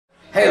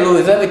Hey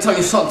Louis, let me tell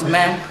you something,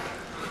 man.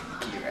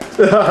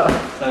 Huh?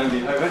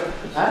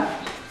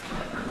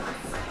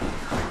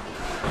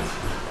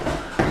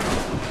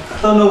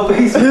 Oh no,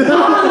 face. What?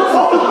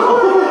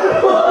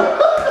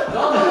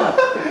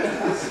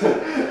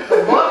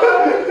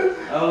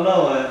 I don't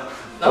know, man.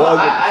 No,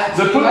 I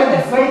the put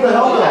the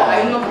hell on. I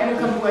don't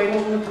come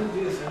to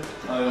this.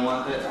 Oh, you don't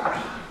want that?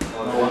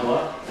 Oh,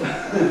 what?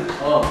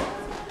 Oh.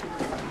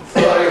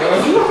 Sorry.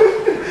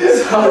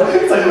 Sorry.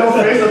 It's like no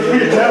face, that's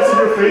 3 taps in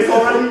your face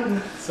already?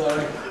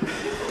 Sorry.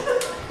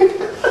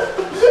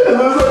 And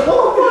then it's like, what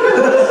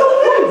the fuck?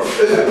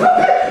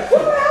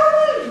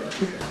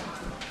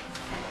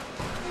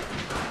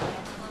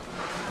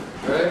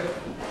 Right?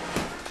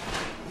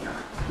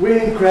 We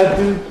ain't crab,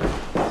 dude.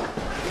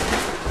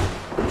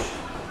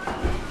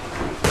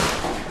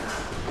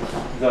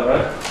 Is that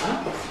right?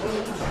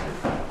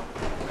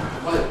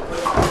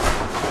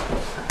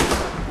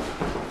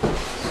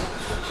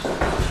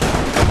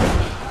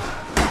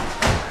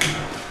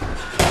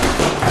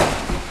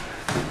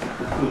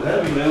 Too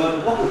heavy, man. What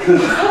the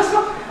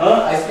fuck? Huh?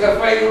 I still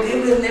afraid you'll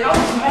give them the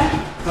option, man.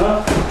 Huh?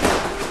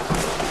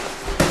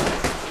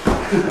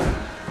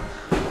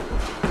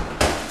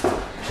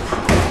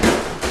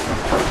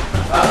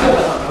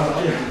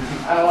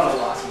 I don't want to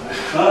lose, man.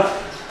 Huh?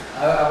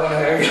 I want to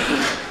hear you.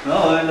 No,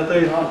 man. I thought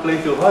you don't play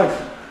too hard.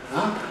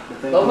 Huh?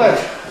 Go back.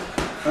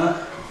 Huh?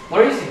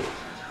 Where is he?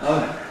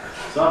 Oh.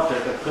 Soft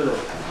like a pillow.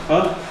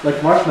 Huh?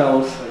 Like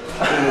marshmallows.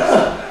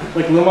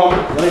 Like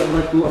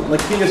little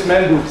like penis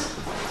man boobs.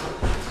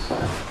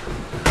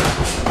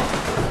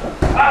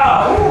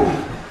 Ah!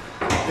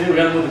 Hey, we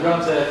gotta move the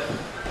ground set.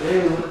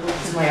 Hey,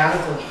 this is my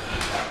ankle.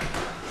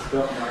 Go,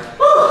 Mark.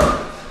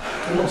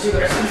 Come on, see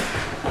guys.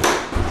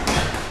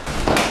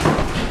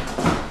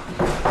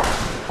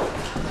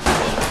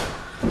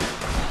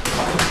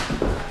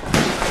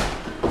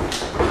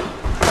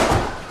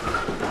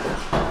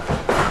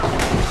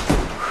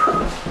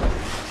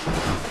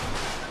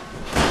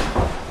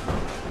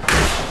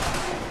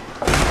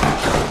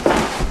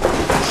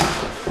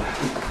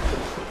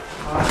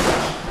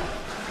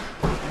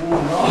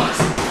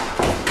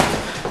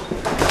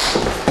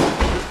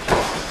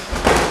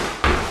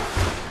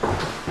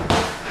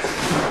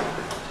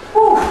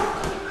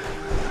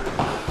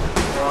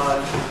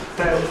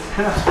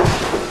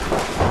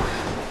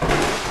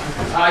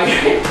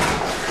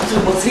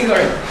 Just one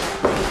cigarette.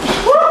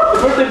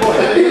 Birthday boy!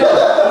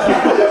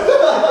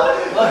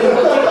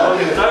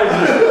 Sorry.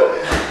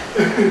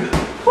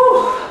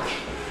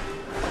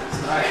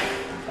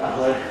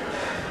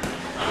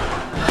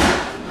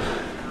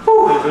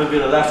 It's gonna be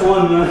the last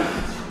one, man.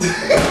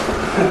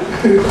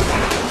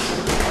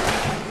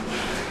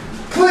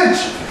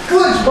 Clinch!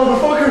 Clinch,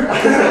 motherfucker!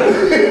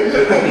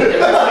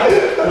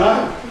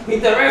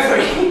 Meet the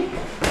referee.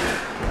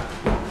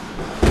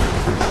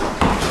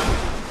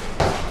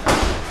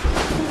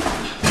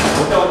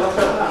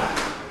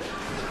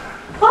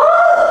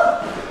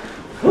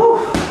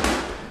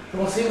 Come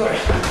on,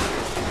 cigarette.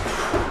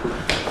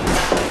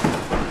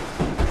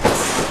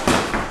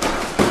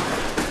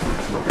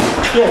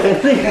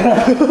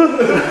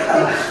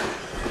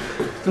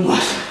 Too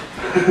much.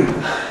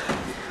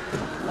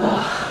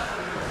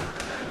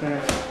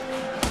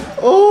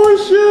 Oh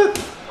shit!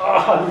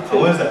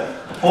 What is that?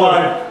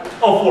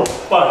 4,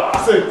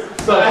 5,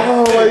 6, 7.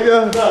 Oh my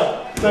god.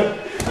 9,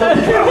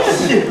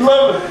 10,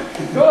 11.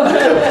 Go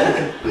ahead.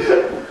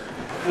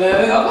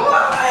 Come on,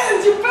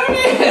 man. You're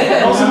burning.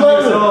 I was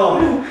 11.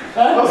 I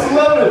was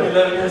 11.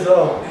 11 years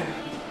old.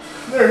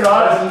 They're not.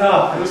 That's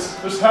enough.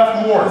 There's half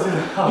more.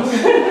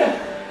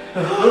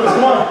 Lewis,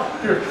 come on.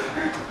 Here.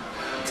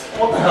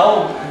 What the hell?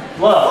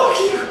 Left. Fuck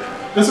you.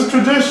 This is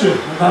tradition.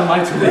 Not my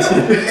tradition.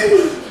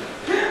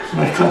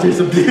 My country's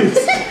abuse.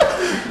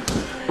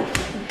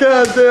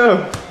 God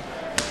damn.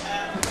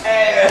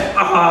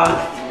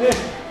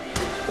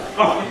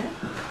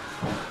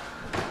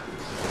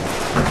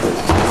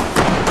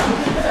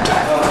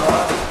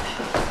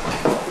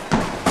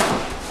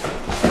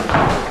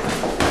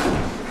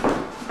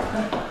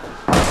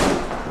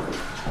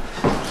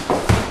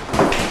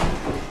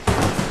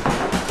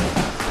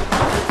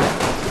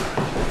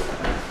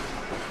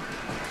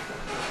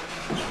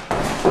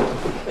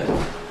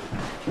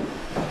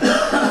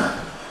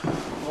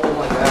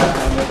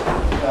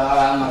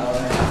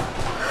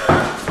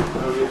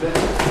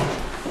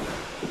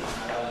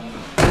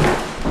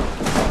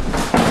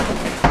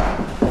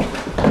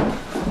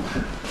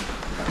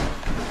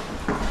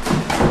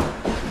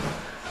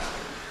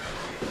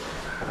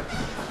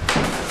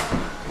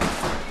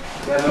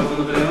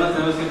 Cuando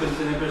tenemos siempre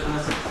tener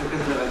personas cerca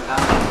de la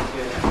ventana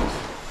porque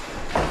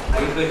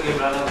ahí puede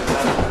quebrar la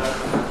ventana.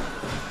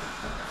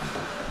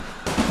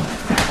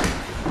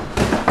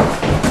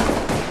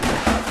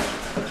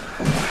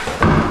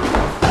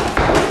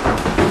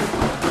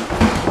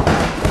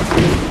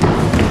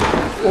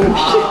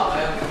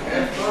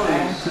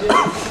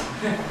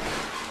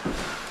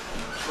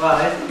 Wow,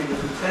 that's a good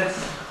success.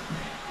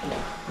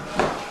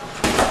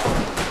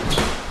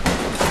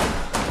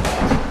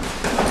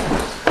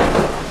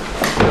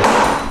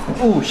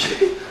 Oh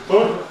shit.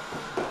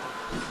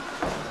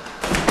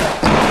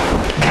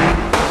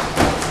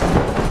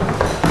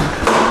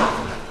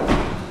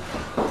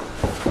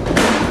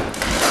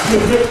 这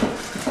个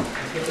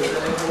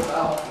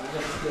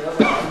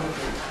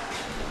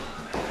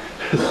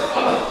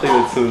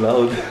too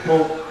loud.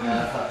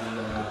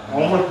 I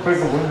want to break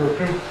the window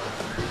too.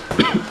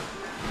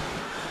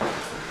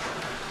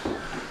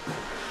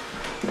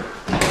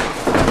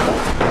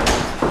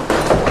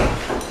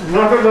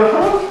 Knock at the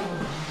house?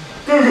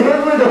 Dude, you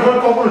hit me in the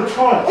head over the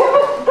time.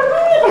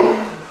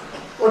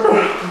 What the?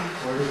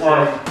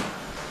 Alright.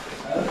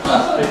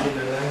 Speaking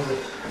the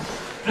language.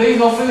 Please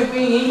go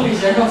Philippine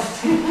English. I don't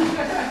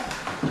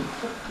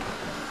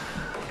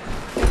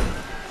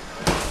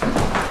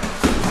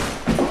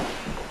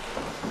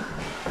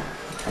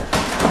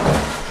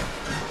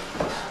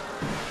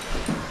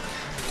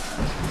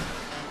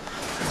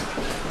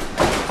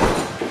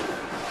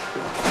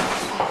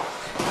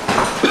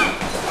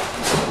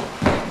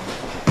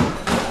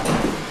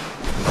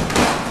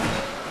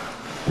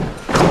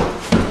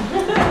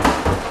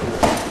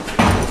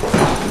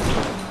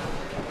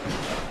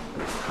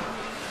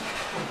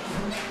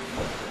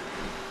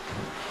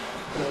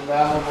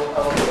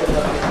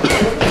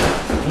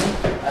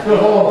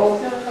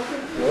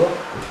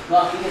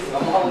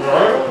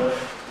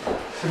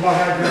See my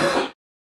hand here?